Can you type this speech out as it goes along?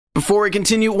Before we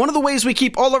continue, one of the ways we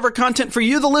keep all of our content for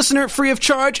you, the listener, free of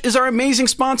charge is our amazing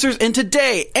sponsors, and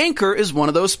today, Anchor is one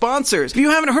of those sponsors. If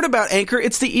you haven't heard about Anchor,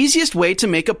 it's the easiest way to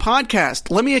make a podcast.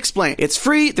 Let me explain. It's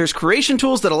free, there's creation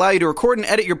tools that allow you to record and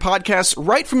edit your podcasts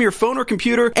right from your phone or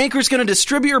computer. Anchor's going to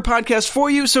distribute your podcast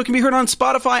for you so it can be heard on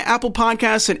Spotify, Apple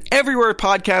Podcasts, and everywhere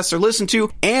podcasts are listened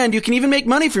to, and you can even make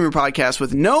money from your podcast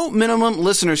with no minimum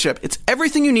listenership. It's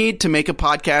everything you need to make a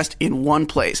podcast in one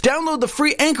place. Download the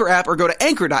free Anchor app or go to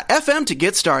anchor.fm to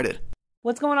get started.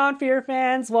 What's going on, Fear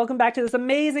fans? Welcome back to this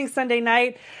amazing Sunday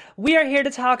night. We are here to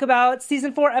talk about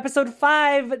Season 4, Episode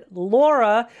 5,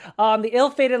 Laura. The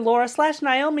ill-fated Laura /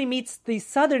 Naomi meets the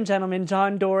Southern gentleman,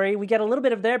 John Dory. We get a little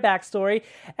bit of their backstory.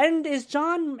 And is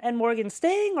John and Morgan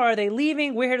staying or are they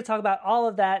leaving? We're here to talk about all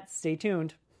of that. Stay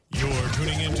tuned. You're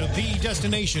tuning into the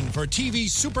destination for TV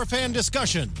superfan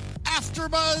discussion,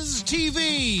 AfterBuzz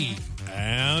TV.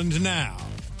 And now,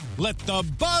 let the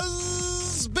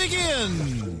buzz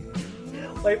begin.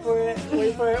 Wait for it.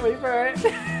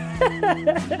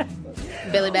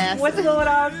 Billy Bass. What's going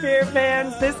on, Fear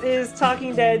fans? This is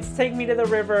Talking Dead's Take Me to the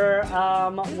River.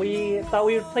 We thought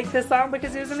we would play this song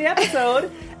because it was in the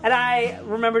episode, and I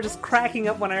remember just cracking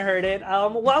up when I heard it.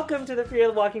 Welcome to the Fear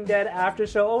the Walking Dead after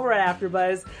show over at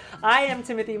AfterBuzz. I am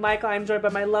Timothy Michael. I'm joined by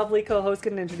my lovely co-host.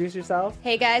 Can you introduce yourself?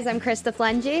 Hey guys, I'm Krista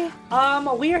Flengy.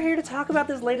 We are here to talk about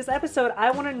this latest episode.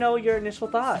 I want to know your initial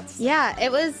thoughts. Yeah,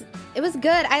 it was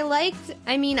good.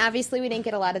 Obviously we didn't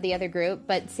get a lot of the other group,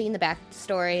 but seeing the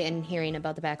backstory and hearing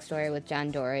about the backstory with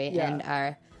John Dory and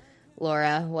our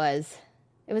Laura was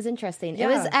interesting. Yeah.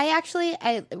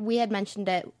 We had mentioned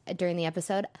it during the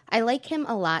episode. I like him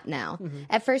a lot now. Mm-hmm.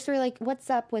 At first we were like, what's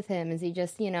up with him? Is he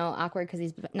just, awkward because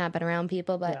he's not been around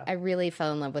people? But I really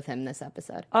fell in love with him this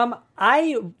episode.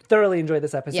 I thoroughly enjoyed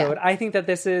this episode. Yeah. I think that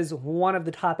this is one of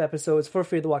the top episodes for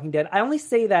Fear the Walking Dead. I only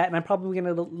say that, and I'm probably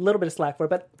going to get a little bit of slack for it,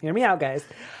 but hear me out, guys.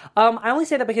 I only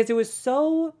say that because it was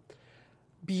so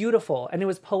beautiful, and it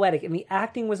was poetic, and the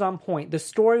acting was on point. The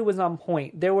story was on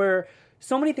point. There were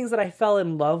so many things that I fell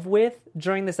in love with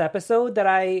during this episode that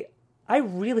I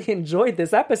really enjoyed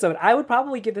this episode. I would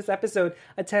probably give this episode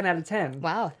a 10 out of 10.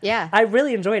 Wow, yeah. I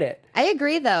really enjoyed it. I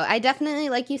agree, though. I definitely,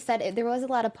 like you said, there was a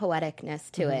lot of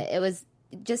poeticness to it. It was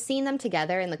just seeing them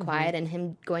together in the quiet and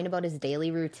him going about his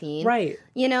daily routine. Right.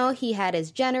 He had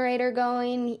his generator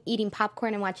going, eating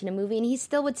popcorn and watching a movie, and he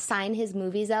still would sign his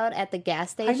movies out at the gas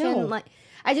station. I know.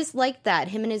 I just liked that,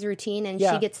 him and his routine, and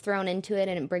she gets thrown into it,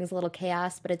 and it brings a little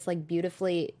chaos, but it's,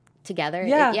 beautifully together.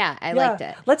 I liked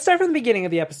it. Let's start from the beginning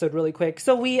of the episode really quick.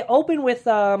 So we open with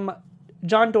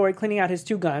John Dory cleaning out his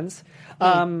two guns.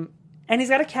 And he's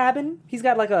got a cabin. He's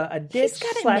got, a ditch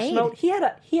 / moat. He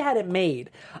had it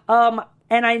made.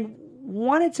 And I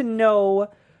wanted to know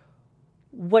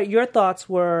what your thoughts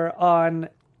were on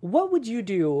what would you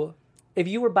do if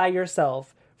you were by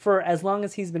yourself for as long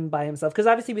as he's been by himself. Because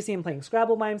obviously we see him playing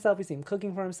Scrabble by himself. We see him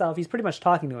cooking for himself. He's pretty much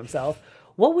talking to himself.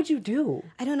 What would you do?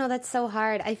 I don't know. That's so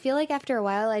hard. I feel like after a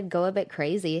while I'd go a bit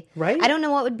crazy. Right? I don't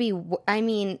know what would be...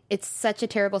 it's such a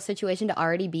terrible situation to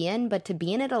already be in, but to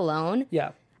be in it alone...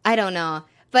 Yeah. I don't know.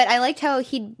 But I liked how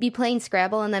he'd be playing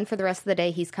Scrabble, and then for the rest of the day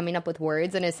he's coming up with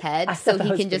words in his head so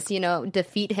he can just,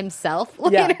 defeat himself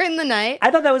later in the night.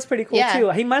 I thought that was pretty cool, too.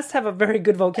 He must have a very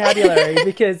good vocabulary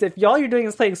because if all you're doing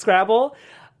is playing Scrabble...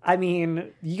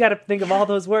 you got to think of all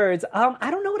those words.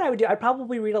 I don't know what I would do. I'd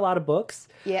probably read a lot of books.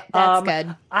 Yeah, that's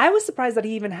good. I was surprised that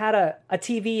he even had a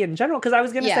TV in general, because I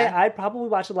was going to say I'd probably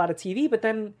watch a lot of TV, but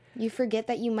then... You forget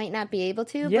that you might not be able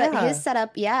to, Yeah. but his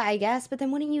setup, I guess. But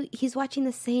then he's watching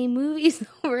the same movies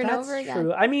over and over again.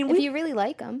 That's true. If you really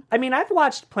like them. I've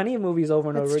watched plenty of movies over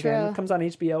and over again. True. It comes on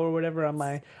HBO or whatever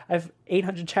I have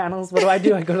 800 channels. What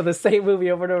do? I go to the same movie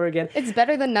over and over again. It's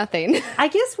better than nothing. I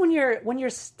guess when you're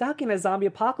stuck in a zombie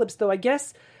apocalypse, though, I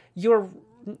guess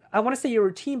I want to say your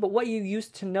routine, but what you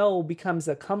used to know becomes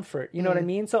a comfort. You know what I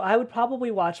mean? So I would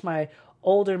probably watch my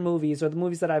older movies or the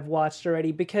movies that I've watched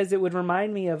already, because it would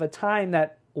remind me of a time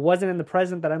that wasn't in the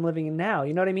present that I'm living in now.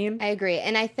 You know what I mean? I agree.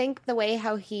 And I think the way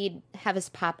how he'd have his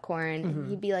popcorn,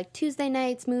 he'd be like, Tuesday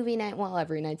night's movie night. Well,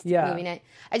 every night's movie night.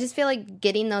 I just feel like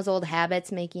getting those old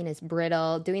habits, making us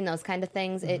brittle, doing those kind of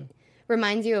things, it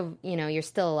reminds you of, you're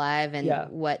still alive and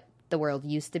what the world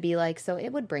used to be like. So it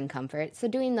would bring comfort. So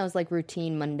doing those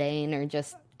routine, mundane, or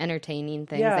just entertaining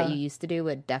things that you used to do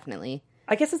would definitely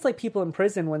I guess it's like people in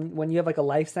prison when you have like a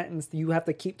life sentence, you have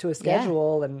to keep to a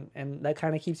schedule, and that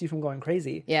kind of keeps you from going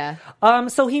crazy. Yeah.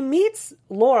 So he meets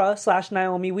Laura /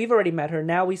 Naomi. We've already met her.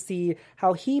 Now we see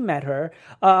how he met her.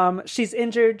 She's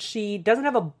injured. She doesn't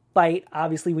have a bite.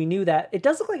 Obviously, we knew that. It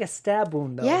does look like a stab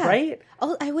wound, though, right?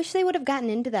 Oh, I wish they would have gotten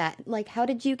into that. Like, how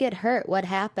did you get hurt? What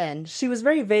happened? She was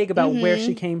very vague about where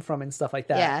she came from and stuff like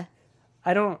that.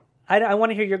 Yeah. I want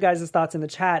to hear your guys' thoughts in the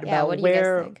chat about what do you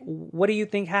guys think? What do you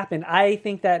think happened? I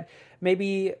think that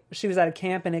maybe she was at a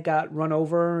camp and it got run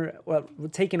over, or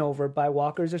taken over by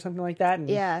walkers or something like that.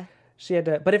 And she had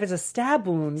to, but if it's a stab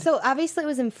wound. So obviously it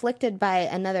was inflicted by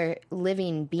another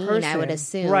living being, I would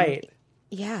assume. Right.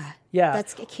 Yeah. Yeah.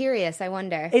 That's curious, I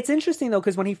wonder. It's interesting, though,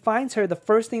 because when he finds her, the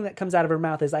first thing that comes out of her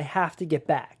mouth is, I have to get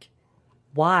back.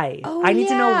 Why? Oh, I need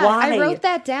to know why. I wrote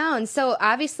that down. So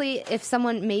obviously if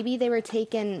someone, maybe they were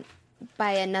taken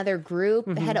by another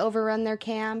group, had overrun their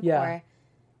camp. Yeah. Or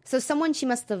so someone she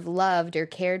must have loved or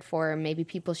cared for, or maybe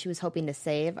people she was hoping to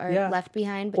save are left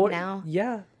behind, but now...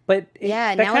 Yeah. But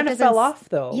that now kind of fell off,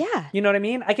 though. Yeah. You know what I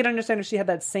mean? I can understand if she had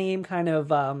that same kind of,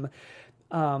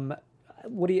 the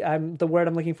word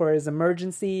I'm looking for is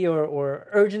emergency or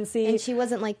urgency. And she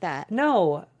wasn't like that.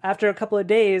 No. After a couple of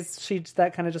days,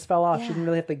 that kind of just fell off. Yeah. She didn't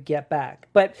really have to get back.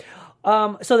 But,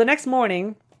 so the next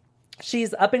morning,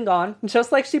 she's up and gone,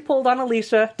 just like she pulled on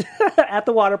Alicia at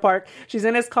the water park. She's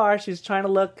in his car. She's trying to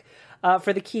look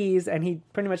for the keys, and he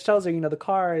pretty much tells her, the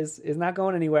car is not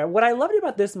going anywhere. What I loved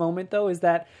about this moment, though, is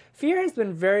that Fear has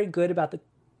been very good about the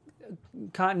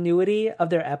continuity of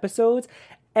their episodes.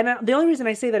 And the only reason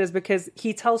I say that is because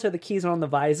he tells her the keys are on the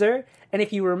visor. And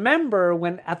if you remember,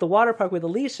 when at the water park with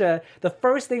Alicia, the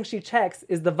first thing she checks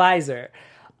is the visor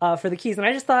for the keys. And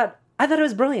I thought it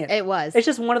was brilliant. It was. It's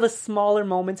just one of the smaller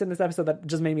moments in this episode that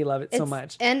just made me love it so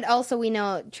much. And also, we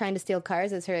know trying to steal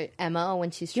cars is her MO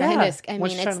when she's trying to... I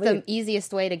mean, it's the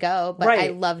easiest way to go, but I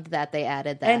loved that they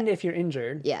added that. And if you're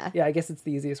injured. Yeah. Yeah, I guess it's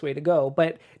the easiest way to go.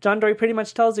 But John Dorie pretty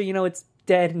much tells her, it's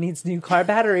dead and needs a new car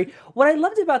battery. What I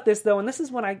loved about this, though, and this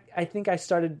is when I think I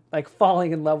started like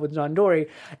falling in love with John Dorie,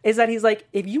 is that he's like,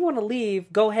 if you want to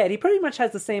leave, go ahead. He pretty much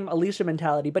has the same Alicia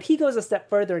mentality, but he goes a step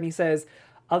further and he says,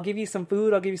 I'll give you some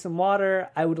food, I'll give you some water.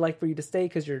 I would like for you to stay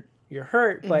because you're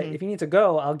hurt, but if you need to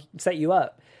go, I'll set you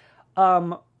up.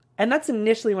 And that's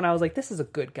initially when I was like, this is a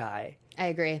good guy. I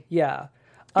agree. Yeah.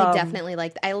 I definitely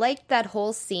I liked that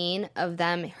whole scene of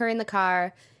her in the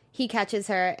car. He catches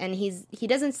her, and he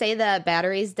doesn't say the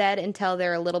battery's dead until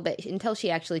until she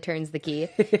actually turns the key.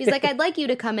 He's like, I'd like you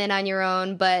to come in on your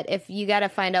own, but if you got to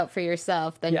find out for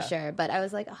yourself, then sure. But I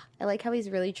was like, I like how he's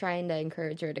really trying to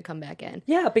encourage her to come back in.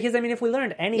 Yeah, because I mean, if we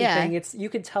learned anything, it's you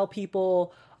could tell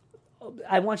people,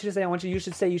 I want you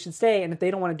to stay, you should stay, and if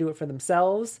they don't want to do it for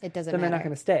themselves, it doesn't then matter. They're not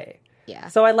going to stay. Yeah.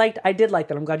 So I did like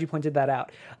that. I'm glad you pointed that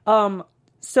out.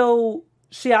 So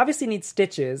she obviously needs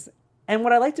stitches. And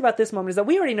what I liked about this moment is that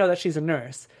we already know that she's a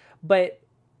nurse, but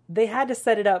they had to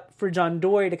set it up for John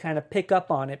Dorie to kind of pick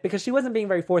up on it because she wasn't being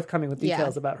very forthcoming with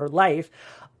details about her life.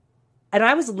 And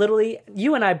I was literally,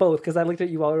 you and I both, because I looked at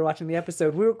you while we were watching the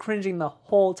episode, we were cringing the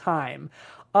whole time.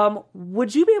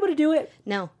 Would you be able to do it?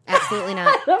 No, absolutely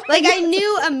not. Like, I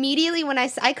knew immediately when I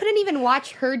couldn't even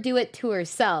watch her do it to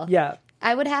herself. Yeah.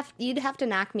 You'd have to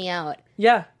knock me out.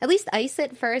 Yeah. At least ice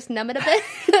it first, numb it a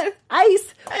bit.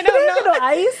 Ice? I don't know.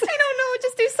 Ice? I don't know.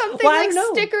 Just do something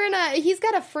stick her in he's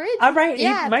got a fridge. All right.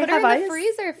 Yeah, might put her have in ice. the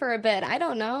freezer for a bit. I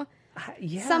don't know.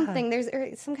 Yeah. Something.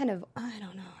 There's some kind of, I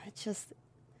don't know. It's just...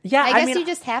 Yeah, I guess you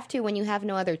just have to when you have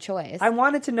no other choice. I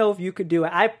wanted to know if you could do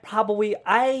it.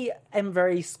 I am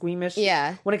very squeamish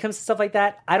when it comes to stuff like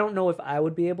that. I don't know if I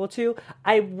would be able to.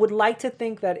 I would like to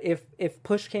think that if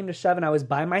push came to shove and I was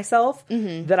by myself,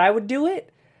 that I would do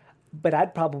it. But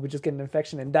I'd probably just get an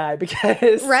infection and die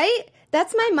because... Right?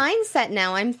 That's my mindset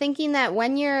now. I'm thinking that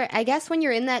when you're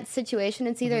in that situation,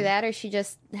 it's either that or she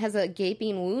just has a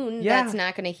gaping wound that's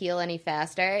not going to heal any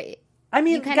faster. I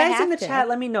mean, guys in the chat,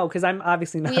 let me know, because I'm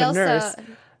obviously not a nurse.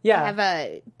 We also have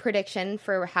a prediction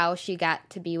for how she got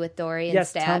to be with Dorie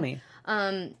instead. Yes, tell me.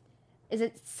 Is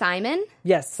it Simon?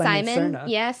 Yes, Simon Cerna.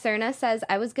 Yeah, Cerna says,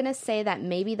 I was going to say that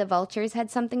maybe the Vultures had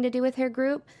something to do with her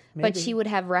group, but she would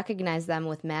have recognized them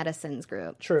with Madison's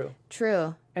group.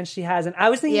 True. And she hasn't. I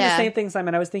was thinking the same thing,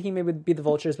 Simon. I was thinking maybe it would be the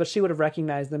Vultures, but she would have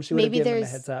recognized them. She would have given them a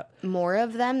heads up. More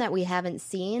of them that we haven't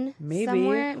seen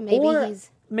somewhere.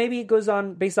 Maybe it goes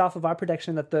on based off of our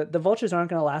prediction that the Vultures aren't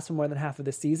going to last for more than half of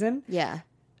the season. Yeah.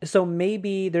 So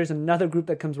maybe there's another group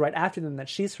that comes right after them that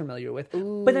she's familiar with.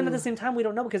 Ooh. But then at the same time, we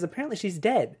don't know because apparently she's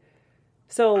dead.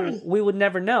 So we would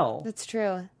never know. That's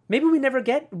true. Maybe we never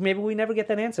get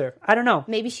that answer. I don't know.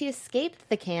 Maybe she escaped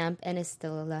the camp and is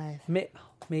still alive.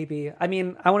 Maybe. I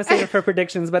mean, I want to save it for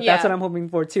predictions, but that's what I'm hoping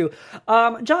for too.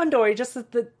 John Dory, just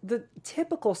the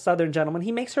typical Southern gentleman.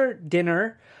 He makes her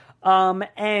dinner,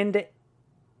 and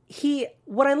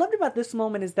what I loved about this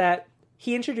moment is that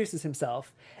he introduces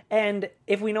himself. And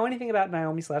if we know anything about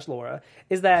Naomi/Laura,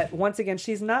 is that once again,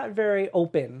 she's not very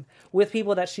open with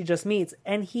people that she just meets.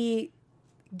 And he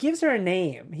gives her a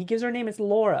name. He gives her a name. It's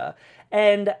Laura.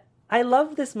 And I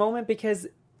love this moment because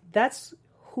that's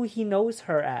who he knows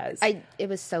her as. It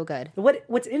was so good.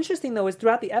 What's interesting, though, is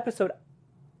throughout the episode,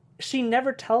 she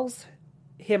never tells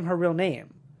him her real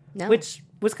name. No. Which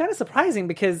was kind of surprising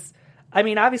because, I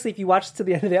mean, obviously, if you watch to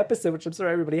the end of the episode, which I'm sure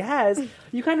everybody has,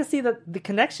 you kind of see the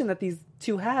connection that these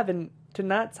two have, and to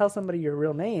not tell somebody your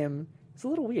real name is a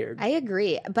little weird. I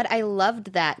agree, but I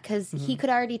loved that because he could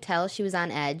already tell she was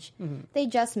on edge. They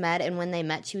just met, and when they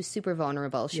met, she was super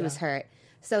vulnerable. She was hurt.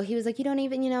 So he was like, you don't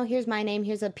even, here's my name.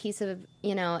 Here's a piece of,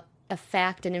 a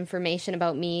fact and information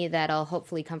about me that'll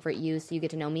hopefully comfort you so you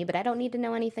get to know me, but I don't need to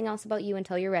know anything else about you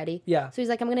until you're ready. Yeah. So he's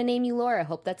like, I'm going to name you Laura.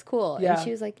 Hope that's cool. Yeah. And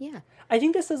she was like, yeah. I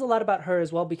think this says a lot about her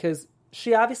as well because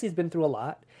she obviously has been through a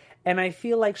lot. And I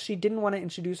feel like she didn't want to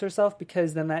introduce herself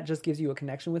because then that just gives you a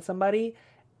connection with somebody.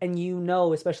 And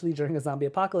especially during a zombie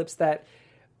apocalypse, that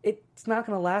it's not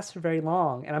going to last for very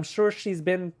long. And I'm sure she's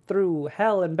been through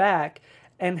hell and back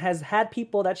and has had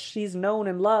people that she's known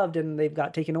and loved and they've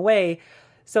got taken away.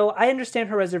 So I understand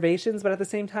her reservations, but at the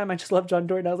same time, I just love John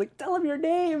Dory. And I was like, tell him your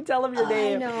name.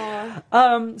 I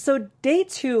know. So day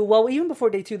 2, well, even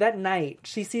before day 2, that night,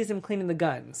 she sees him cleaning the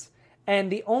guns.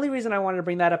 And the only reason I wanted to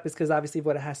bring that up is because obviously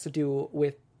what it has to do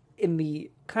with in the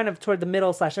kind of toward the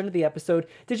middle/end of the episode.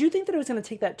 Did you think that it was going to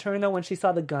take that turn, though, when she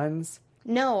saw the guns?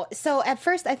 No. So at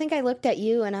first, I think I looked at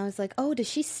you and I was like, oh, does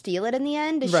she steal it in the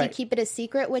end? Does she keep it a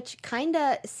secret? Which kind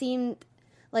of seemed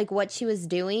like what she was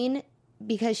doing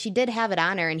because she did have it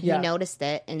on her and he noticed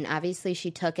it. And obviously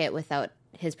she took it without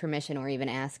his permission or even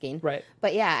asking. Right.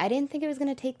 But yeah, I didn't think it was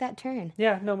going to take that turn.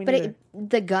 Yeah, no, me neither. But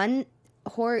the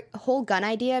whole gun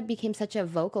idea became such a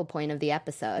vocal point of the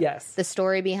episode. Yes. The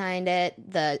story behind it,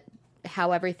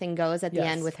 how everything goes at the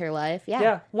end with her life.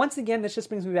 Yeah. Once again, this just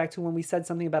brings me back to when we said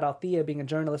something about Althea being a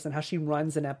journalist and how she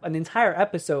runs an entire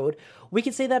episode. We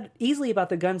could say that easily about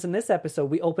the guns in this episode.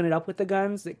 We open it up with the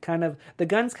guns. The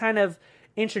guns kind of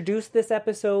introduce this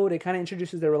episode. It kind of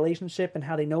introduces their relationship and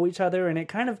how they know each other. And it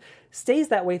kind of stays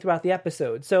that way throughout the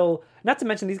episode. So not to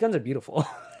mention these guns are beautiful.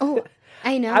 Oh,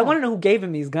 I know. I want to know who gave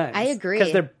him these guns. I agree.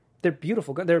 Because they're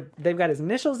beautiful. They've got his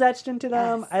initials etched into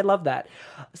them. Yes. I love that.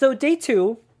 So day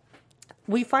 2,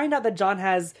 we find out that John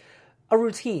has a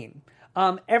routine.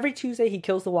 Every Tuesday, he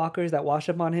kills the walkers that wash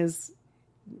up on his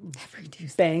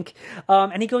bank,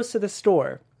 and he goes to the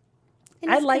store.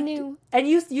 And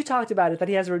you talked about it, that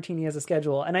he has a routine, he has a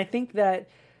schedule, and I think that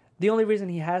the only reason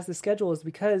he has the schedule is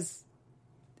because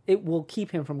it will keep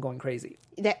him from going crazy.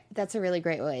 That's a really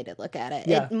great way to look at it.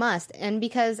 Yeah. It must, and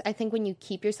because I think when you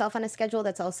keep yourself on a schedule,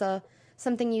 that's also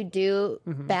something you do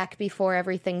back before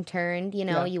everything turned.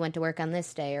 You went to work on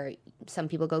this day, or some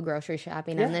people go grocery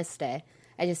shopping on this day.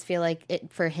 I just feel like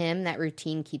for him, that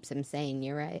routine keeps him sane.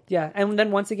 You're right. Yeah, and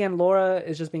then once again, Laura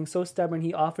is just being so stubborn.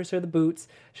 He offers her the boots.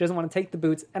 She doesn't want to take the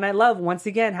boots. And I love, once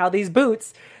again, how these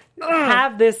boots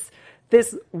have this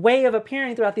way of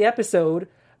appearing throughout the episode.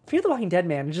 Fear the Walking Dead,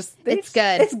 man. It's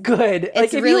good. It's good.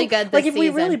 It's really good this if we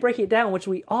really break it down, which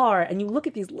we are, and you look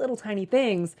at these little tiny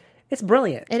things, it's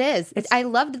brilliant. It is. I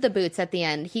loved the boots at the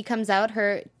end. He comes out,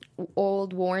 her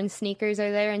old worn sneakers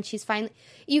are there, and she's fine.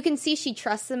 You can see she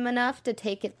trusts him enough to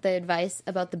take the advice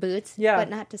about the boots, but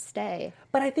not to stay.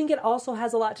 But I think it also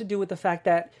has a lot to do with the fact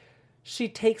that she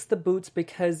takes the boots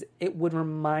because it would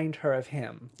remind her of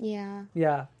him. Yeah.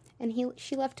 Yeah. And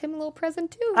she left him a little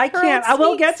present too. I can't. I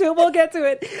will get to it. We'll get to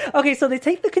it. Okay, so they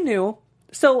take the canoe.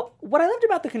 So what I loved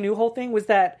about the canoe whole thing was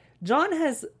that John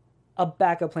has a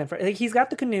backup plan for it. Like, he's got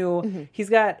the canoe. Mm-hmm.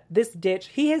 He's got this ditch.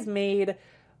 He has made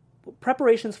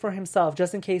preparations for himself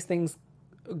just in case things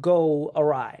go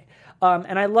awry.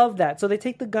 And I love that. So they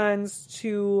take the guns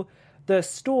to the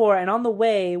store, and on the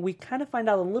way, we kind of find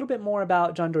out a little bit more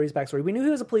about John Dory's backstory. We knew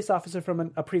he was a police officer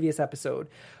from a previous episode.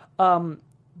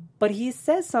 But he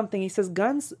says something. He says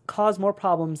guns cause more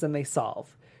problems than they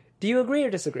solve. Do you agree or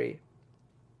disagree?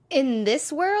 In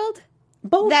this world?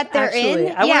 Both, that they're actually.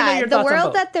 in? The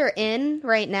world that they're in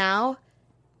right now,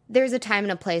 there's a time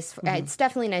and a place. It's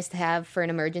definitely nice to have for an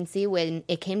emergency. When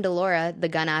it came to Laura, the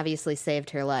gun obviously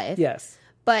saved her life. Yes.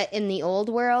 But in the old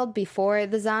world, before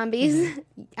the zombies,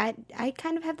 I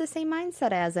kind of have the same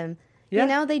mindset as him.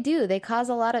 Yeah. They do. They cause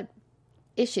a lot of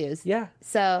issues. Yeah.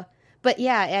 So... But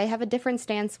yeah, I have a different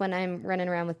stance when I'm running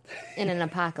around in an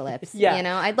apocalypse. Yeah. You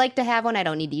know, I'd like to have one. I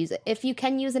don't need to use it. If you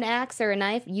can use an axe or a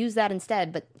knife, use that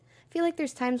instead. But I feel like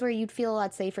there's times where you'd feel a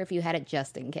lot safer if you had it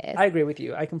just in case. I agree with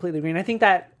you. I completely agree. And I think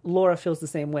that Laura feels the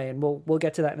same way, and we'll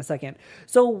get to that in a second.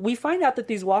 So we find out that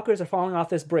these walkers are falling off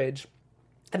this bridge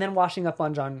and then washing up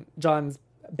on John's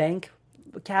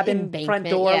cabin, front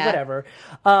door, whatever.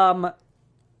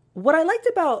 What I liked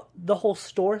about the whole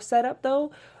store setup,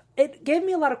 though, it gave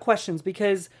me a lot of questions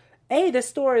because, A, this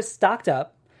store is stocked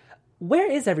up.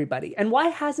 Where is everybody? And why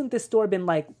hasn't this store been,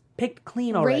 like, picked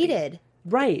clean already? Raided.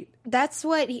 Right. That's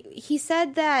what he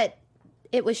said, that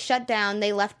it was shut down.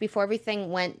 They left before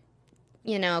everything went,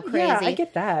 crazy. Yeah, I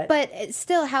get that. But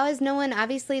still, how is no one...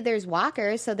 Obviously, there's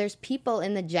walkers, so there's people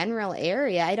in the general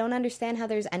area. I don't understand how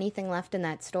there's anything left in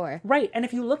that store. Right. And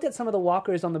if you looked at some of the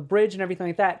walkers on the bridge and everything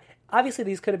like that, obviously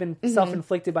these could have been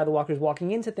self-inflicted by the walkers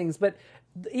walking into things. But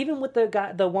even with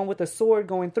the one with the sword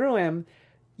going through him...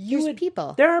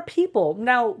 people. There are people.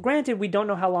 Now, granted, we don't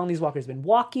know how long these walkers have been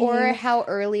walking. Or how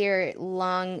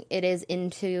long it is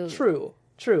into... True.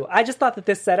 I just thought that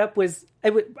this setup was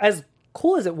as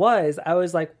cool as it was. I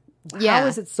was like, how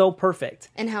is it so perfect?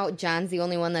 And how John's the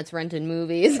only one that's rented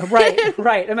movies.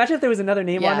 Right. Imagine if there was another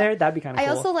name on there. That'd be kind of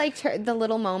cool. I also liked the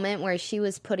little moment where she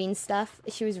was putting stuff.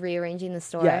 She was rearranging the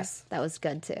store. Yes. That was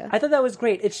good, too. I thought that was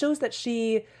great. It shows that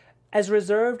she, as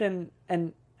reserved and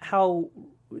how...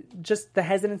 just the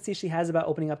hesitancy she has about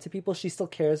opening up to people, she still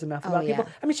cares enough about people.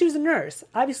 I mean, she was a nurse.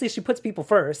 Obviously, she puts people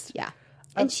first. Yeah.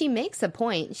 And she makes a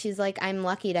point. She's like, I'm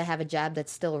lucky to have a job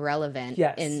that's still relevant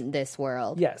in this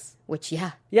world. Yes. Which,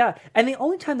 yeah. Yeah. And the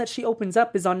only time that she opens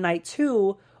up is on night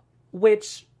 2,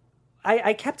 which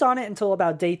I kept on it until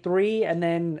about day 3, and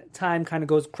then time kind of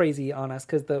goes crazy on us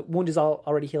because the wound is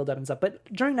already healed up and stuff. But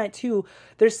during night 2,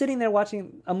 they're sitting there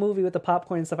watching a movie with the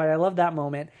popcorn and stuff. I love that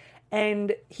moment.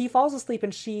 And he falls asleep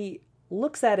and she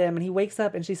looks at him and he wakes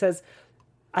up and she says,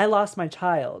 I lost my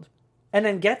child. And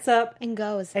then gets up. And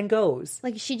goes.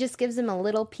 Like, she just gives him a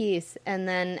little piece. And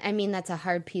then, I mean, that's a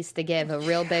hard piece to give, a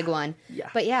real big one. Yeah.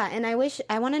 But yeah, and I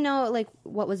want to know, like,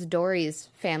 what was Dory's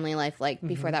family life like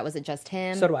before that? Was it just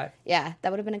him? So do I. Yeah,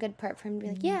 that would have been a good part for him to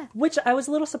be like, yeah. Which I was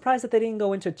a little surprised that they didn't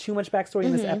go into too much backstory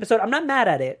in this episode. I'm not mad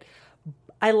at it.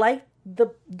 I like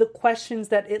the questions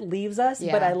that it leaves us,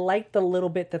 but I like the little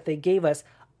bit that they gave us.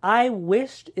 I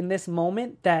wished in this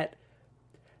moment that...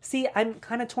 See, I'm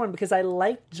kind of torn because I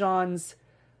like John's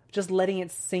just letting it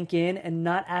sink in and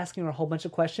not asking her a whole bunch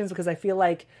of questions because I feel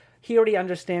like he already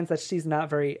understands that she's not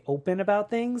very open about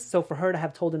things. So for her to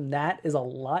have told him that is a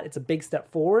lot. It's a big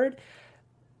step forward.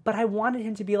 But I wanted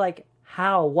him to be like,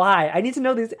 how? Why? I need to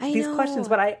know these questions.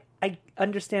 But I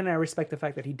understand and I respect the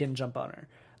fact that he didn't jump on her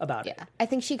about it. I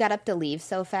think she got up to leave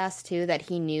so fast, too, that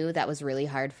he knew that was really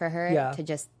hard for her to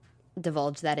just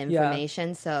divulge that information.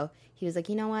 Yeah. So he was like,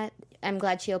 you know what? I'm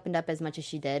glad she opened up as much as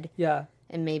she did. Yeah.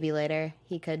 And maybe later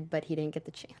he could, but he didn't get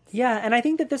the chance. Yeah, and I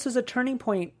think that this was a turning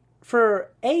point for,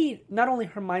 not only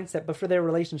her mindset, but for their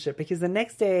relationship. Because the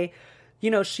next day,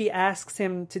 she asks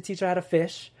him to teach her how to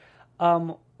fish,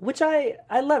 which I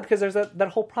love because there's that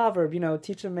whole proverb,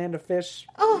 teach a man to fish,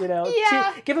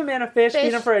 give a man a fish,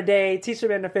 feed him for a day, teach a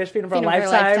man to fish, feed him for a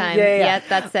lifetime. Yeah,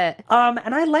 that's it.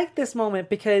 And I like this moment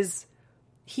because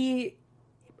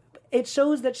it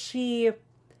shows that she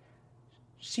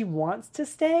wants to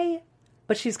stay,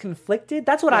 but she's conflicted.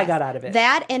 That's what I got out of it.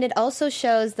 That, and it also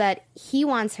shows that he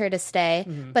wants her to stay,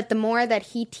 but the more that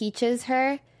he teaches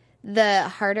her, the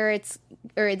harder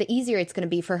the easier it's going to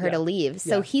be for her to leave.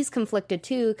 So he's conflicted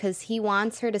too, because he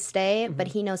wants her to stay, but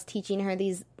he knows teaching her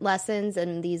these lessons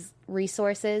and these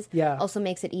resources also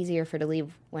makes it easier for her to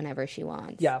leave whenever she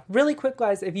wants. Yeah. Really quick,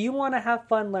 guys, if you want to have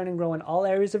fun, learn, and grow in all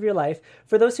areas of your life,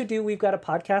 for those who do, we've got a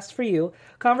podcast for you.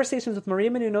 Conversations with Maria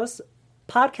Menounos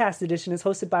podcast edition is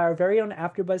hosted by our very own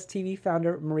AfterBuzz TV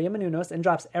founder, Maria Menounos, and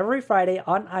drops every Friday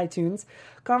on iTunes.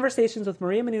 Conversations with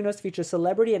Maria Menounos feature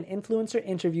celebrity and influencer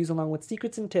interviews along with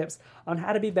secrets and tips on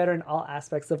how to be better in all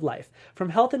aspects of life. From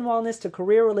health and wellness to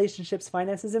career, relationships,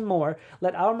 finances, and more,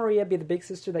 let our Maria be the big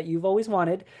sister that you've always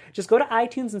wanted. Just go to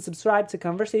iTunes and subscribe to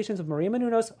Conversations with Maria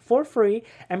Menounos for free,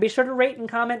 and be sure to rate and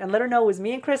comment and let her know it was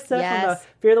me and Krista from the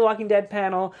Fear the Walking Dead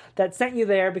panel that sent you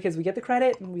there, because we get the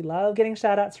credit and we love getting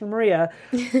shout outs from Maria.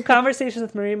 Conversations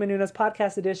with Maria Menounos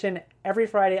podcast edition every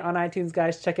Friday on iTunes,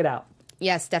 guys. Check it out.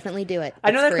 Yes, definitely do it.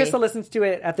 I know that Krista listens to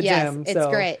it at the gym. Yes, it's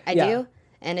great. I do.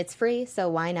 And it's free, so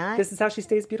why not? This is how she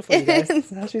stays beautiful, you guys.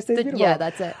 This is how she stays beautiful. Yeah,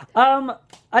 that's it.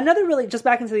 Just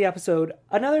back into the episode,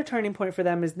 another turning point for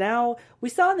them is now, we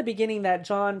saw in the beginning that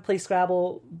John plays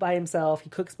Scrabble by himself. He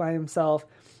cooks by himself.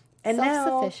 And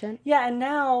self-sufficient. And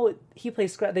now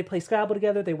they play Scrabble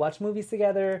together, they watch movies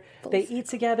together, they eat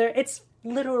together. It's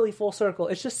literally full circle.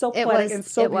 It's just so poetic and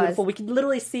so beautiful. We can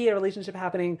literally see a relationship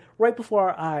happening right before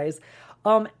our eyes.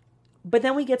 But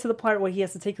then we get to the part where he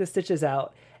has to take the stitches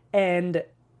out, and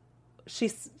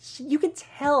you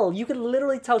can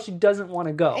literally tell she doesn't want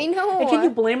to go. I know. And can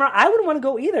you blame her? I wouldn't want to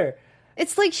go either.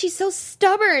 It's like she's so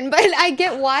stubborn, but I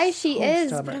get why she is.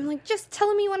 Stubborn. But I'm like, just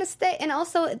tell me you want to stay. And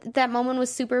also, that moment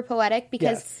was super poetic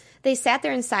because they sat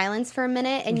there in silence for a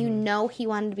minute, and you know he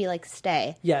wanted to be like,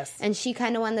 stay. Yes. And she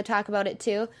kind of wanted to talk about it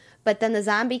too. But then the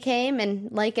zombie came,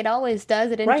 and like it always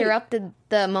does, it interrupted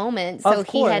the moment. So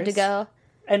he had to go.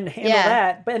 And handle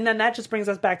that. And then that just brings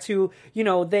us back to,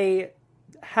 they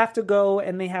have to go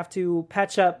and they have to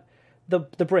patch up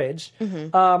the bridge,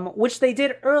 which they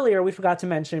did earlier, we forgot to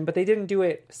mention, but they didn't do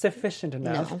it sufficient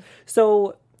enough. No.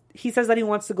 So he says that he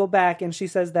wants to go back, and she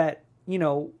says that,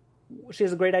 she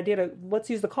has a great idea let's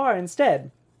use the car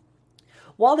instead.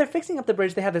 While they're fixing up the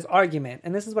bridge, they have this argument,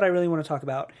 and this is what I really want to talk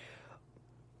about.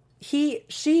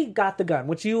 She got the gun,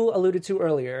 which you alluded to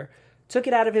earlier, took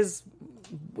it out of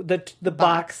the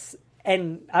box,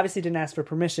 and obviously didn't ask for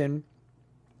permission.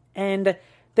 And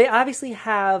they obviously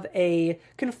have a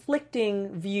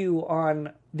conflicting view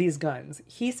on these guns.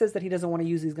 He says that he doesn't want to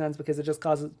use these guns because it just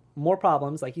causes more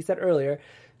problems, like he said earlier.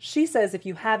 She says if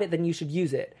you have it, then you should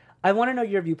use it. I want to know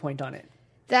your viewpoint on it.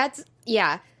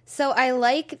 So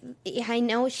I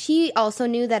know she also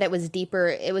knew that it was deeper,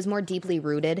 it was more deeply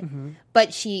rooted,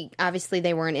 but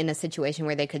they weren't in a situation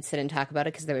where they could sit and talk about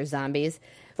it because there were zombies.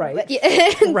 Right. But,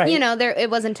 right. It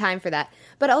wasn't time for that.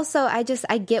 But also, I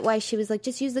get why she was like,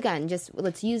 just use the gun. Just,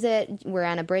 let's use it. We're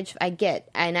on a bridge.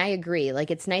 And I agree.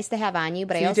 Like, it's nice to have on you,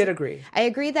 but I also... You did agree. I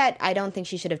agree that I don't think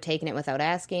she should have taken it without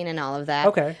asking and all of that.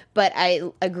 Okay. But I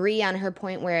agree on her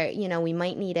point where, we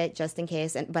might need it just in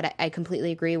case. But I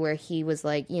completely agree where he was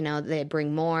like, they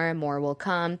bring more will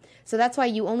come. So that's why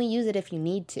you only use it if you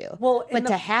need to. Well, but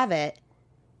to have it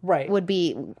would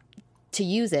be... to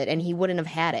use it, and he wouldn't have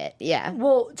had it. Yeah.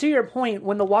 Well, to your point,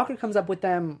 when the walker comes up with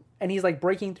them and he's like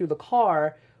breaking through the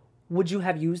car, would you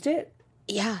have used it?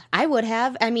 Yeah, I would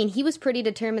have. I mean, he was pretty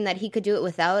determined that he could do it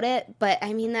without it, but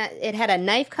I mean that it had a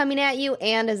knife coming at you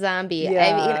and a zombie.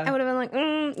 Yeah. I would have been like,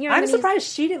 I'm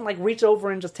surprised she didn't like reach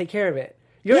over and just take care of it.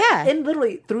 And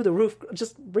literally through the roof,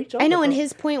 just reach over. I know, and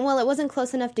his point, well, it wasn't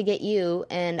close enough to get you,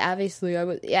 and obviously I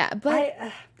was, but...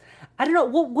 I don't know.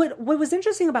 What was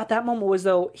interesting about that moment was,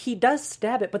 though, he does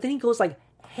stab it, but then he goes, like,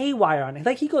 haywire on it.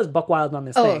 Like, he goes buck wild on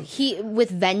this thing. With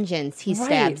vengeance, he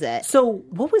stabs it. So,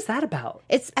 what was that about?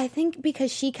 I think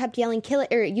because she kept yelling, kill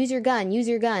it, or use your gun, use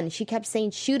your gun. She kept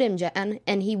saying, shoot him, Jen,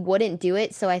 and he wouldn't do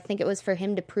it, so I think it was for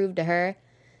him to prove to her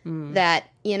that,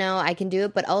 I can do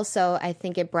it, but also I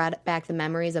think it brought back the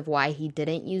memories of why he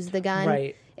didn't use the gun.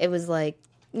 Right. It was like,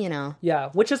 Yeah,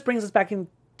 which just brings us back into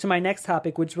my next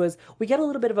topic, which was we get a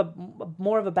little bit of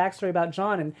more of a backstory about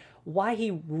John and why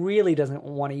he really doesn't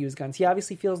want to use guns. He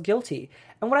obviously feels guilty.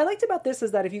 And what I liked about this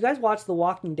is that if you guys watch The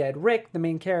Walking Dead, Rick, the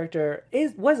main character,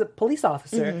 was a police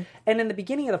officer. And in the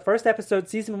beginning of the first episode,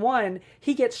 season 1,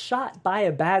 he gets shot by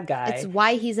a bad guy. It's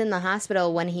why he's in the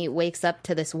hospital when he wakes up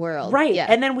to this world. Right. Yeah.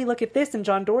 And then we look at this in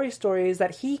John Dory's story is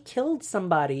that he killed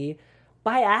somebody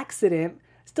by accident,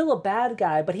 still a bad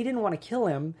guy, but he didn't want to kill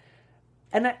him.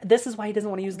 And this is why he doesn't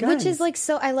want to use guns. Which is like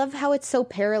I love how it's so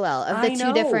parallel of the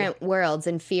two different worlds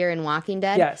in Fear and Walking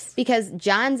Dead. Yes. Because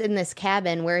John's in this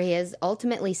cabin where he is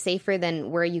ultimately safer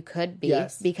than where you could be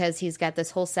because he's got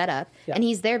this whole setup. Yeah. And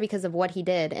he's there because of what he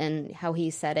did and how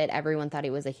he said it. Everyone thought he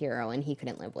was a hero and he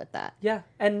couldn't live with that. Yeah.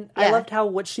 And I loved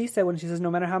what she said when she says,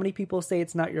 no matter how many people say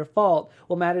it's not your fault,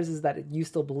 what matters is that you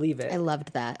still believe it. I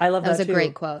loved that. I love that was too. A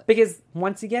great quote. Because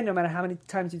once again, no matter how many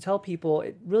times you tell people,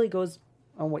 it really goes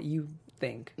on what you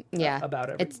think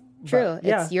about it. It's true.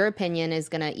 It's your opinion is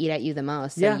going to eat at you the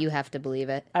most, so you have to believe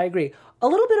it. I agree. A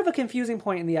little bit of a confusing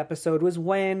point in the episode was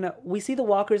when we see the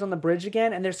walkers on the bridge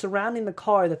again, and they're surrounding the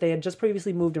car that they had just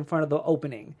previously moved in front of the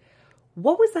opening.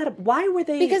 What was that? Why were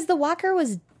they... Because the walker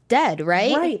was dead,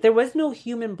 right? Right. There was no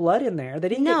human blood in there. They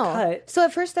didn't get cut. So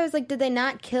at first I was like, did they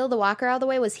not kill the walker all the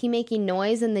way? Was he making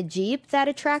noise in the Jeep that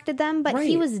attracted them? But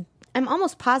he was... I'm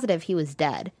almost positive he was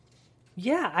dead.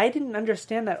 Yeah, I didn't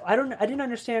understand that. I didn't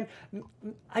understand.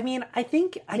 I mean, I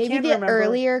think maybe can't the remember.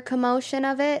 Earlier commotion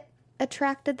of it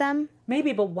attracted them.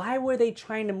 Maybe, but why were they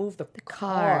trying to move the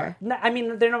car? No, I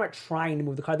mean, they're not trying to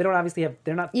move the car. They don't obviously have.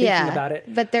 They're not thinking about it.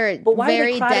 But they're why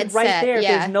very are they dead right set. there?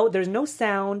 Yeah. There's no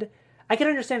sound. I can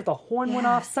understand if the horn went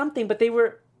off, something, but they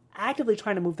were actively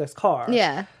trying to move this car.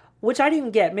 Yeah. Which I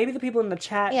didn't get. Maybe the people in the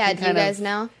chat. Yeah. Do you guys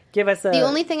know? Give us The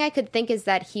only thing I could think is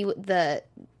that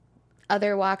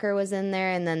other walker was in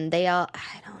there, and then they all...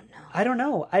 I don't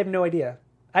know. I have no idea.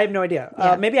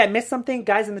 Yeah. Maybe I missed something.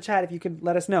 Guys in the chat, if you could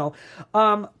let us know.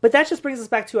 But that just brings us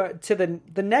back to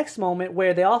the next moment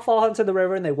where they all fall into the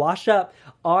river and they wash up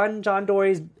on John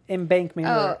Dory's embankment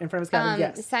or in front of his cabin.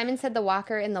 Yes. Simon said the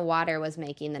walker in the water was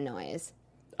making the noise.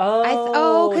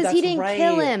 Because he didn't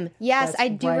kill him. Yes, I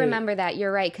do remember that.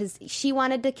 You're right, because she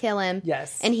wanted to kill him.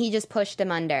 Yes. And he just pushed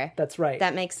him under. That's right.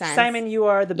 That makes sense. Simon, you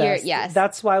are the best. Yes.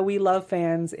 That's why we love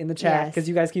fans in the chat, because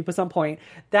you guys keep us on point.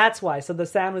 That's why. So the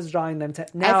sound was drawing them to...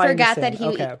 Now I forgot that he...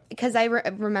 Okay. Because I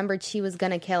remembered she was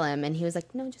going to kill him, and he was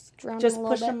like, no, just drown him a little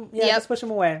bit. Him, just push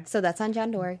him away. So that's on John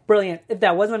Dory. Brilliant. If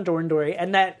that was on John Dory,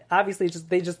 and that obviously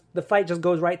the fight just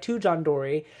goes right to John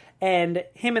Dory, and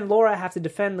him and Laura have to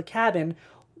defend the cabin.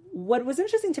 What was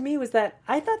interesting to me was that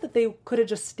I thought that they could have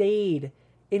just stayed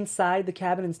inside the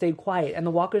cabin and stayed quiet, and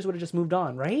the walkers would have just moved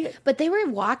on, right? But they were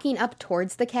walking up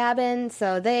towards the cabin,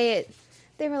 so they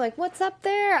were like, "What's up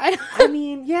there?" I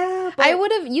mean, yeah. I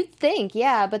would have. You'd think,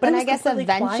 yeah, but then I guess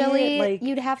eventually quiet,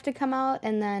 you'd have to come out,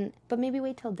 and then, but maybe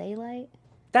wait till daylight.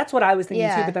 That's what I was thinking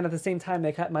too. But then at the same time,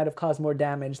 they might have caused more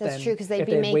damage. That's true, because they'd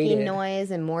be making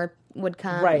noise and more would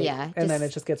come. Right. Yeah. And then it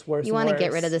just gets worse. You want to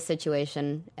get rid of the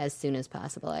situation as soon as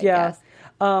possible, I guess.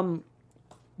 John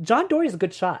Dory's a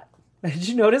good shot. Did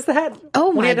you notice that? Oh,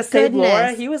 when he had to save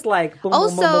Laura, he was like, boom,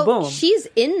 boom, boom, boom, boom. She's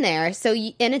in there,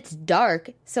 and it's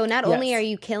dark. So not only are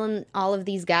you killing all of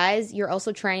these guys, you're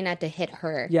also trying not to hit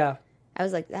her. Yeah. I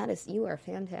was like, you are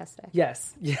fantastic.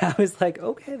 Yes. Yeah, I was like,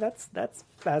 okay, that's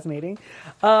fascinating.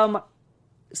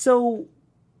 So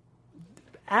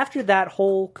after that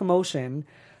whole commotion,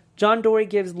 John Dory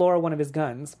gives Laura one of his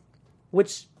guns,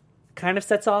 which kind of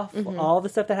sets off all the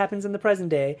stuff that happens in the present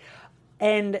day.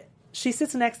 And she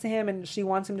sits next to him, and she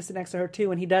wants him to sit next to her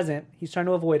too, and he doesn't. He's trying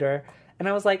to avoid her. And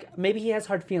I was like, maybe he has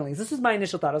hard feelings. This was my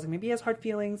initial thought. I was like, maybe he has hard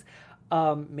feelings.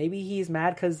 Maybe he's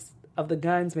mad because of the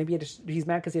guns. Maybe he's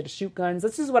mad because he had to shoot guns.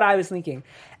 This is what I was thinking.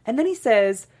 And then he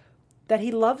says that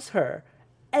he loves her.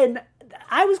 And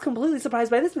I was completely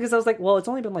surprised by this, because I was like, well, it's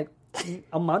only been like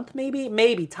a month,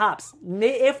 maybe tops,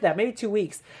 if that, maybe 2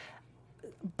 weeks.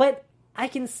 But I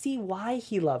can see why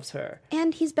he loves her.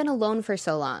 And he's been alone for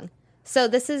so long. So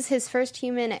this is his first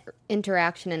human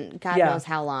interaction in God knows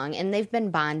how long. And they've been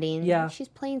bonding. Yeah. She's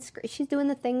she's doing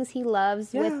the things he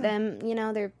loves with them. You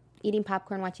know, they're eating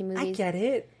popcorn, watching movies. I get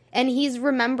it. And he's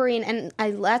remembering, and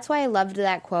that's why I loved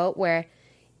that quote where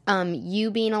you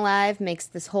being alive makes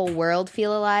this whole world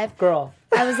feel alive. Girl.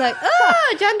 I was like,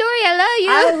 oh, John Dory,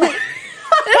 I love you.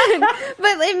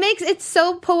 But it's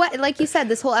so poetic. Like you said,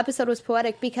 this whole episode was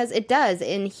poetic because it does.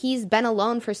 And he's been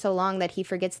alone for so long that he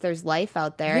forgets there's life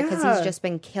out there, because he's just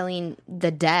been killing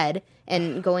the dead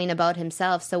and going about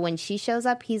himself. So when she shows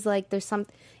up, he's like, there's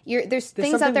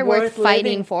things out there worth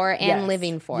fighting for and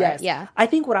living for. Yes. Yeah. I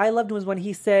think what I loved was when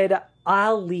he said,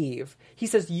 I'll leave. He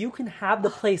says, you can have the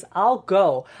place. I'll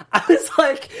go. I was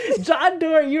like, John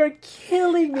Dory, you're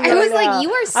killing me. I was like,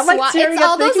 you are I'm like tearing it's up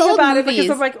all those thinking old about movies. it, because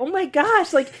I'm like, oh my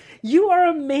gosh, like you are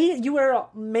amazing. You are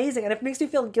amazing. And it makes me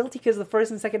feel guilty because the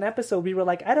first and second episode we were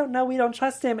like, I don't know, we don't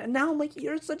trust him. And now I'm like,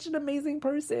 you're such an amazing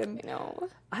person. I know.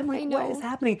 I'm like, what is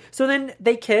happening? So then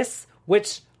they kiss,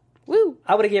 which woo.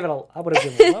 I would have given a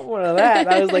lot more of that.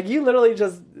 I was like, you literally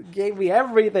just gave me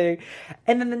everything.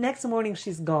 And then the next morning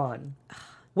she's gone.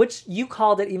 Which you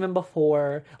called it even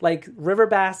before. Like, River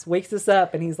Bass wakes us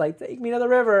up and he's like, take me to the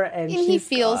river. And he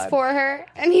feels gone. for her.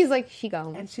 And he's like, she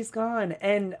gone. And she's gone.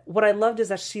 And what I loved is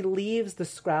that she leaves the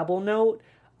Scrabble note.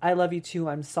 I love you too.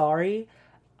 I'm sorry.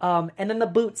 And then the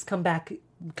boots come back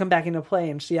into play.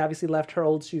 And she obviously left her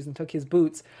old shoes and took his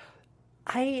boots.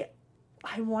 I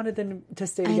wanted them to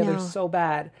stay together so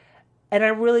bad. And I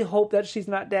really hope that she's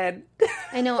not dead.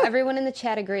 I know. Everyone in the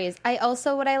chat agrees.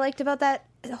 What I liked about that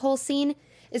whole scene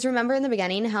is, remember in the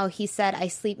beginning how he said, I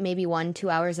sleep maybe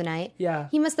 1-2 hours a night? Yeah.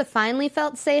 He must have finally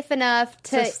felt safe enough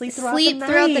to sleep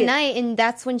throughout the night. And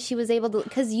that's when she was able to,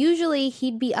 because usually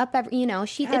he'd be up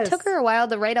it took her a while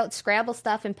to write out Scrabble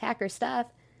stuff and pack her stuff.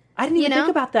 I didn't even think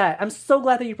about that. I'm so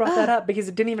glad that you brought that up, because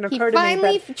it didn't even occur to me. He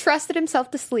finally trusted himself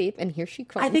to sleep, and here she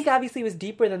comes. I think obviously it was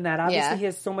deeper than that. Obviously he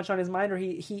has so much on his mind, or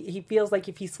he feels like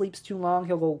if he sleeps too long,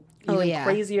 he'll go even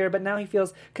crazier. But now he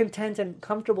feels content and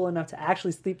comfortable enough to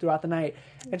actually sleep throughout the night.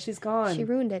 And she's gone. She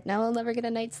ruined it. Now I'll never get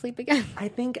a night's sleep again. I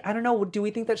don't know. Do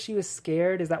we think that she was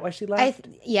scared? Is that why she left?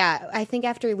 I think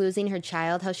after losing her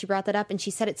child, how she brought that up, and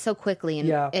she said it so quickly,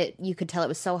 and you could tell it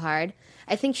was so hard.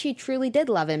 I think she truly did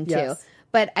love him too.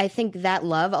 But I think that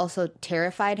love also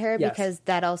terrified her Yes. because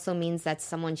that also means that's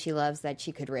someone she loves that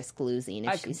she could risk losing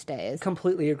if she stays.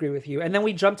 Completely agree with you. And then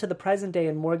we jump to the present day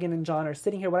and Morgan and John are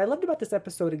sitting here. What I loved about this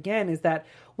episode, again, is that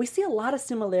we see a lot of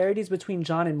similarities between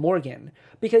John and Morgan.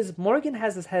 Because Morgan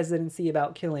has this hesitancy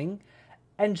about killing,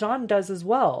 and John does as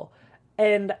well.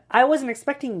 And I wasn't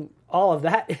expecting all of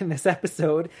that in this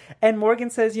episode. And Morgan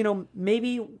says,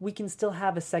 maybe we can still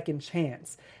have a second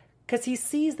chance. Because he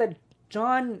sees that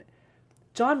John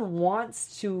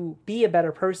wants to be a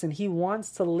better person. He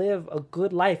wants to live a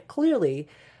good life, clearly.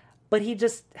 But he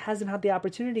just hasn't had the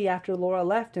opportunity after Laura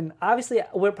left. And obviously,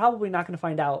 we're probably not going to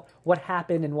find out what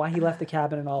happened and why he left the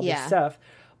cabin and all this stuff.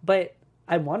 But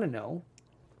I want to know.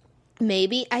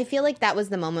 Maybe. I feel like that was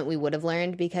the moment we would have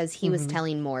learned because he was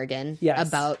telling Morgan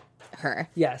about her.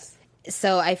 Yes.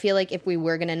 So I feel like if we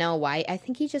were going to know why, I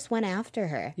think he just went after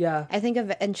her. Yeah. I think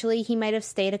eventually he might have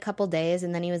stayed a couple days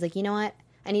and then he was like, you know what?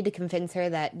 I need to convince her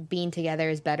that being together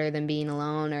is better than being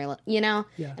alone or, Yeah.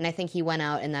 And I think he went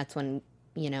out and that's when,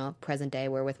 present day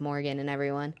we're with Morgan and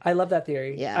everyone. I love that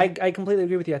theory. Yeah. I completely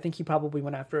agree with you. I think he probably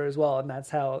went after her as well. And that's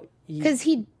how because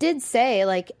he did say,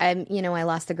 I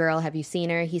lost a girl. Have you seen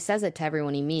her? He says it to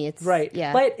everyone he meets. Right.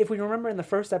 Yeah. But if we remember in the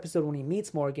first episode when he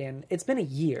meets Morgan, it's been a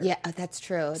year. Yeah, that's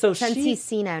true. So since he's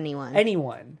seen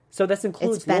anyone. So this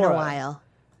includes It's been Laura. a while.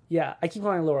 Yeah, I keep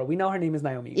calling her Laura. We know her name is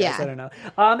Naomi, guys. Yeah. I don't know.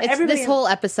 It's this whole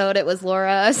episode, it was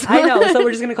Laura. So. I know, so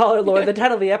we're just going to call her Laura. The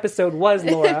title of the episode was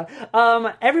Laura.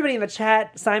 Everybody in the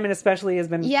chat, Simon especially, has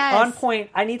been on point.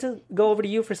 I need to go over to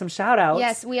you for some shout-outs.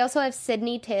 Yes, we also have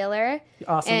Sydney Taylor.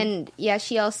 Awesome. And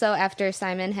she also, after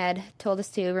Simon had told us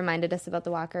to, reminded us about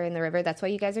the walker in the river. That's why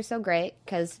you guys are so great,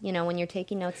 because, when you're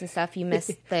taking notes and stuff, you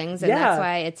miss things, and that's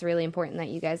why it's really important that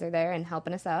you guys are there and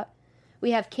helping us out.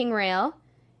 We have King Rail.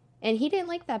 And he didn't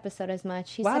like the episode as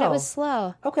much. He said it was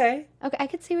slow. Okay, I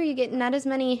could see where you get not as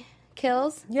many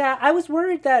kills. Yeah, I was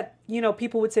worried that,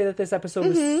 people would say that this episode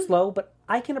was slow, but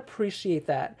I can appreciate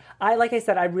that. Like I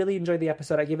said, I really enjoyed the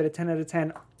episode. I gave it a 10 out of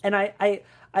 10. And I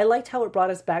liked how it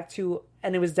brought us back to,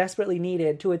 and it was desperately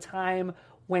needed, to a time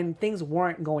when things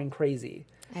weren't going crazy.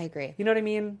 I agree. You know what I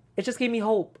mean? It just gave me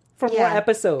hope for more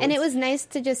episodes. And it was nice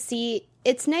to just see.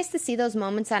 It's nice to see those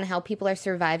moments on how people are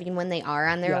surviving when they are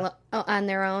on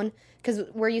their own. Because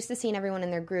we're used to seeing everyone in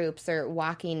their groups or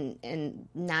walking and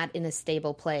not in a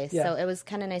stable place. Yeah. So it was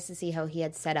kind of nice to see how he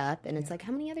had set up. And it's like,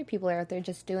 how many other people are out there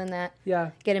just doing that? Yeah.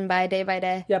 Getting by day by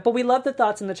day. Yeah, but we love the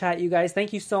thoughts in the chat, you guys.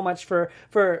 Thank you so much for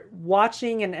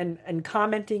watching and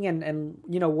commenting and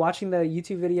watching the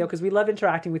YouTube video, because we love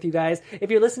interacting with you guys. If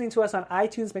you're listening to us on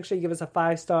iTunes, make sure you give us a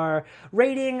 5-star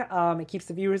rating. It keeps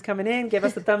the viewers coming in. Give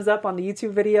us the thumbs up on the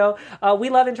YouTube video.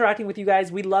 We love interacting with you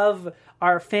guys. We love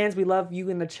our fans. We love you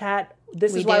in the chat.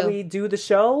 This is why we do the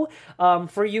show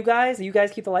for you guys. You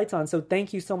guys keep the lights on. So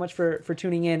thank you so much for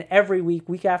tuning in every week,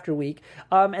 week after week.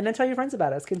 And then tell your friends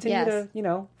about us. Continue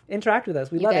to, interact with us.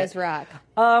 We love it. You guys rock.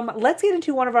 Let's get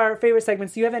into one of our favorite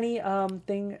segments. Do you have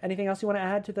anything else you want to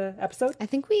add to the episode? I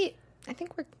think we're,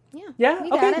 Yeah?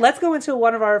 Okay, let's go into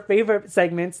one of our favorite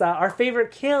segments, our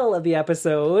favorite kill of the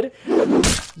episode.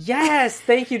 Yes!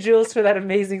 Thank you, Jules, for that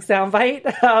amazing soundbite.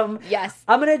 Yes.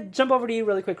 I'm going to jump over to you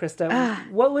really quick, Krista.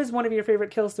 What was one of your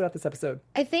favorite kills throughout this episode?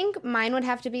 I think mine would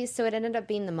have to be, so it ended up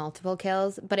being the multiple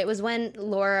kills, but it was when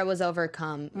Laura was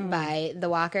overcome by the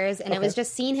walkers, and it was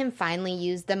just seeing him finally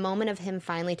use the moment of him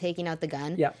finally taking out the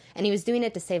gun. Yeah. And he was doing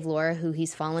it to save Laura, who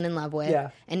he's fallen in love with. Yeah.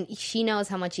 And she knows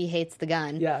how much he hates the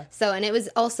gun. Yeah. So, and it was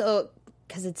also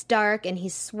because it's dark and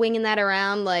he's swinging that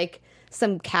around like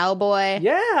some cowboy.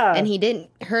 Yeah. And he didn't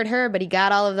hurt her, but he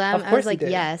got all of them. Of course I was like, he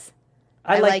did. yes.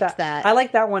 I liked that. I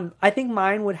like that one. I think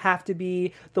mine would have to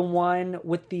be the one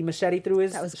with the machete through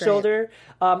his shoulder.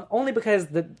 Only because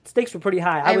the stakes were pretty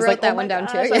high. I was wrote like, that oh one down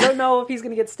gosh, too. I don't know if he's going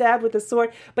to get stabbed with the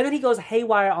sword. But then he goes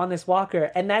haywire on this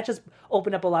walker. And that just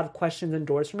opened up a lot of questions and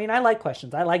doors for me. And I like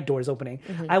questions. I like doors opening.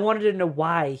 I wanted to know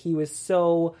why he was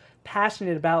so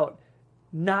passionate about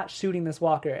not shooting this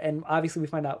walker. And obviously we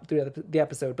find out through the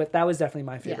episode. But that was definitely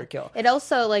my favorite kill. It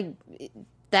also, like...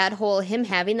 that whole him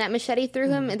having that machete through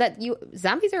him,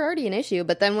 zombies are already an issue,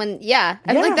 but then when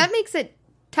like that makes it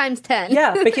times 10.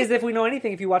 Yeah, because if we know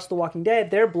anything, if you watch The Walking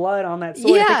Dead, their blood on that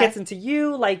sword, if it gets into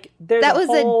you, like there's that was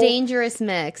a dangerous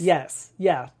mix. Yes,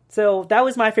 yeah. So that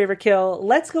was my favorite kill.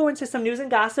 Let's go into some news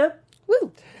and gossip.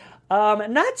 Woo!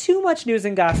 Not too much news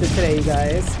and gossip today, you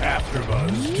guys. AfterBuzz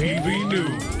TV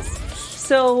News.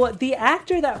 So the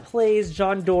actor that plays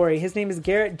John Dory, his name is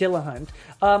Garrett Dillahunt.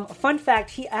 Fun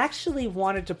fact, he actually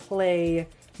wanted to play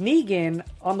Negan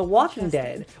on The Walking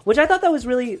Dead, which I thought that was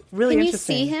really, really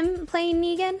interesting. Can you see him playing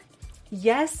Negan?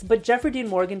 Yes, but Jeffrey Dean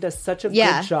Morgan does such a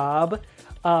good job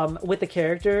with the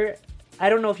character. I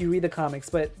don't know if you read the comics,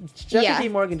 but Jeffrey D.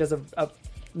 Morgan does an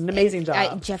amazing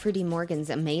job. Jeffrey D. Morgan's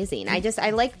amazing. I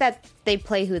like that they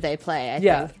play who they play, I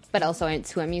think. But also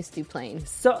it's who I'm used to playing.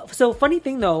 So funny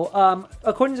thing though,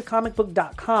 according to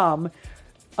comicbook.com,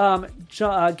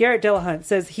 Garrett Dillahunt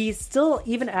says he still,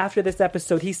 even after this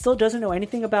episode, he still doesn't know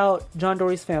anything about John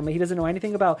Dory's family. He doesn't know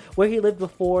anything about where he lived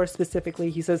before specifically.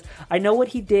 He says, I know what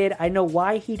he did. I know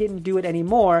why he didn't do it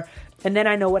anymore. And then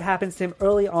I know what happens to him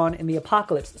early on in the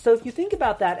apocalypse. So if you think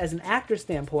about that as an actor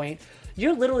standpoint,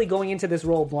 you're literally going into this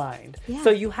role blind. Yeah. So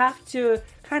you have to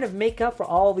kind of make up for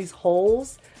all these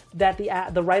holes that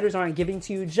the writers aren't giving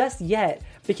to you just yet,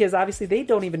 because obviously they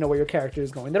don't even know where your character is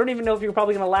going. They don't even know if you're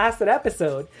probably going to last an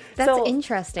episode. That's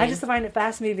interesting. I just find it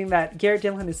fascinating that Garrett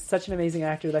Dillahunt is such an amazing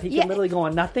actor that he can literally go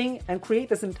on nothing and create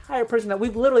this entire person that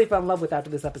we've literally fell in love with after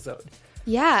this episode.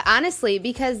 Yeah, honestly,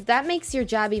 because that makes your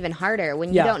job even harder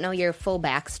when you don't know your full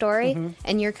backstory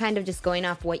and you're kind of just going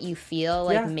off what you feel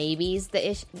like maybe's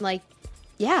the issue. Like,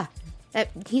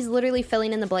 he's literally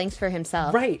filling in the blanks for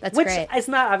himself. Right. That's Which, great. It's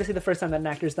not obviously the first time that an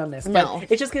actor's done this. But no.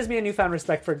 It just gives me a newfound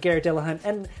respect for Garrett Dillahunt.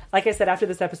 And like I said, after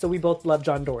this episode, we both love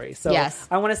John Dory. So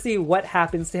I want to see what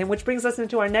happens to him, which brings us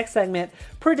into our next segment,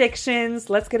 predictions.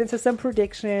 Let's get into some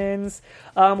predictions.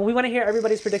 We want to hear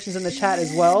everybody's predictions in the chat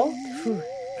as well.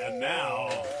 And now,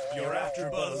 your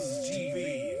AfterBuzz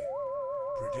TV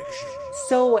predictions.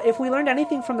 So if we learned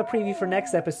anything from the preview for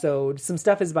next episode, some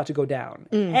stuff is about to go down.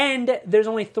 And there's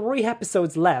only 3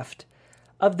 episodes left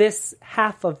of this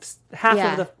half of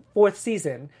the 4th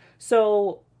season.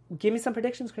 So give me some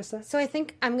predictions, Krista. So I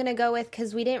think I'm going to go with,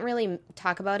 because we didn't really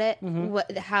talk about it,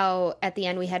 how at the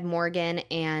end we had Morgan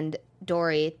and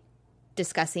Dory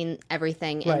discussing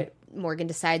everything, and Morgan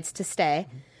decides to stay.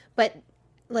 But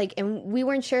and we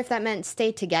weren't sure if that meant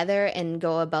stay together and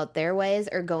go about their ways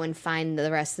or go and find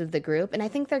the rest of the group. And I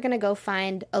think they're going to go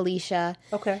find Alicia.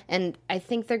 Okay. And I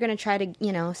think they're going to try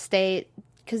to, stay,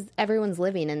 because everyone's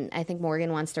living. And I think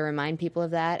Morgan wants to remind people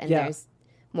of that. And there's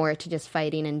more to just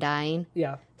fighting and dying.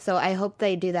 Yeah. So I hope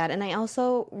they do that. And I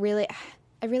also really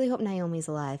hope Naomi's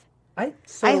alive. I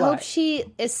hope she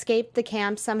escaped the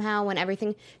camp somehow when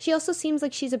everything... She also seems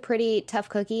like she's a pretty tough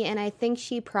cookie, and I think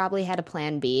she probably had a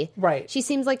plan B. Right. She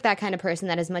seems like that kind of person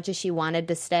that as much as she wanted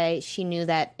to stay, she knew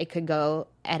that it could go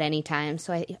at any time.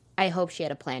 So I hope she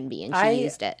had a plan B, and she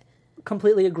used it.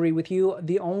 Completely agree with you.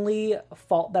 The only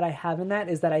fault that I have in that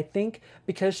is that I think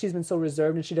because she's been so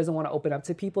reserved and she doesn't want to open up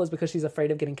to people is because she's afraid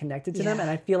of getting connected to them. And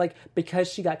I feel like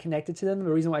because she got connected to them,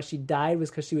 the reason why she died was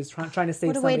because she was trying to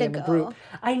save somebody in the group.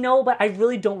 I know, but I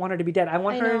really don't want her to be dead. I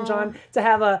want her and John to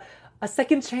have a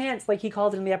second chance, like he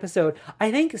called it in the episode. I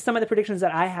think some of the predictions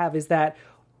that I have is that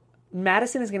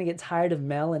Madison is going to get tired of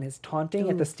Mel and his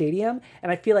taunting at the stadium,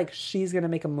 and I feel like she's going to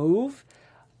make a move.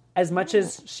 As much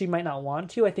as she might not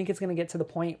want to, I think it's going to get to the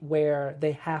point where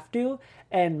they have to,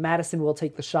 and Madison will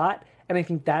take the shot. And I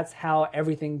think that's how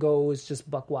everything goes just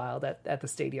buck wild at the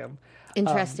stadium.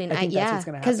 Interesting. I think that's what's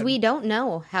going to happen. Because we don't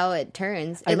know how it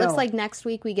turns. It looks like next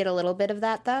week we get a little bit of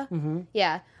that, though. Mm-hmm.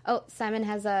 Yeah. Oh, Simon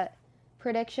has a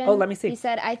prediction. Oh, let me see. He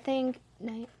said, I think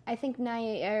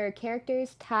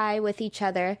characters tie with each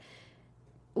other.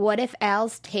 What if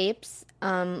Al's tapes,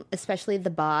 especially the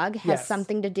bog, has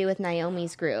something to do with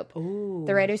Naomi's group? Ooh.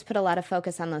 The writers put a lot of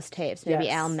focus on those tapes. Maybe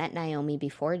Al met Naomi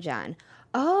before John.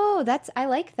 Oh, I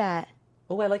like that.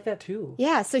 Oh, I like that too.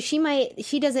 Yeah, so she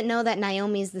doesn't know that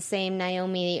Naomi's the same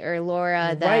Naomi or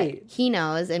Laura that he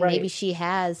knows, and maybe she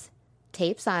has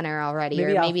tapes on her already.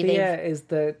 Maybe or maybe Althea is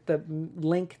the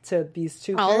link to these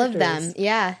two all characters. Of them,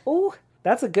 yeah. Oh,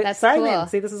 that's a good... That's Simon, cool.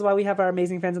 See, this is why we have our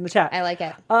amazing fans in the chat. I like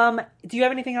it. Do you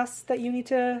have anything else that you need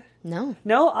to... No.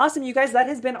 No? Awesome, you guys. That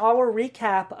has been our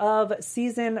recap of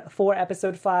Season 4,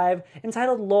 Episode 5,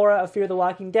 entitled Laura of Fear the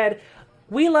Walking Dead.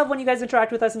 We love when you guys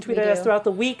interact with us and tweet at us throughout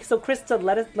the week. So, Krista,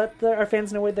 let our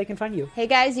fans know where they can find you. Hey,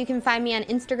 guys, you can find me on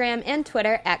Instagram and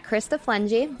Twitter at Krista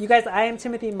Flengy. You guys, I am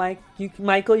Timothy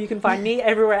Michael. You can find me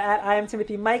everywhere at I am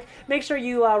Timothy Mike. Make sure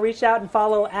you reach out and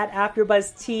follow at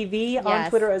AfterBuzz TV on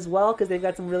Twitter as well, because they've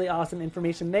got some really awesome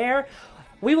information there.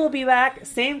 We will be back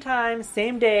same time,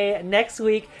 same day next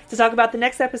week to talk about the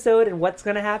next episode and what's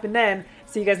going to happen then.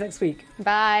 See you guys next week.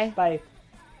 Bye. Bye.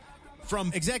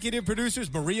 From executive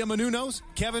producers Maria Menounos,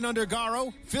 Kevin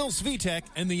Undergaro, Phil Svitek,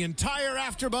 and the entire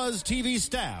AfterBuzz TV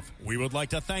staff, we would like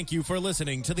to thank you for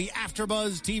listening to the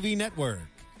AfterBuzz TV network.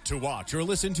 To watch or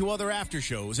listen to other after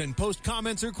shows and post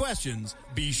comments or questions,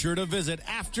 be sure to visit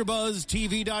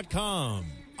AfterBuzzTV.com.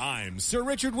 I'm Sir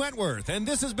Richard Wentworth, and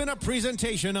this has been a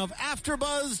presentation of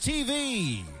AfterBuzz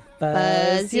TV.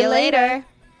 Buzz you later.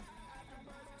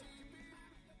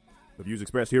 The views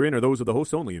expressed herein are those of the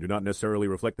hosts only and do not necessarily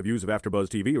reflect the views of AfterBuzz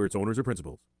TV or its owners or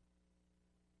principals.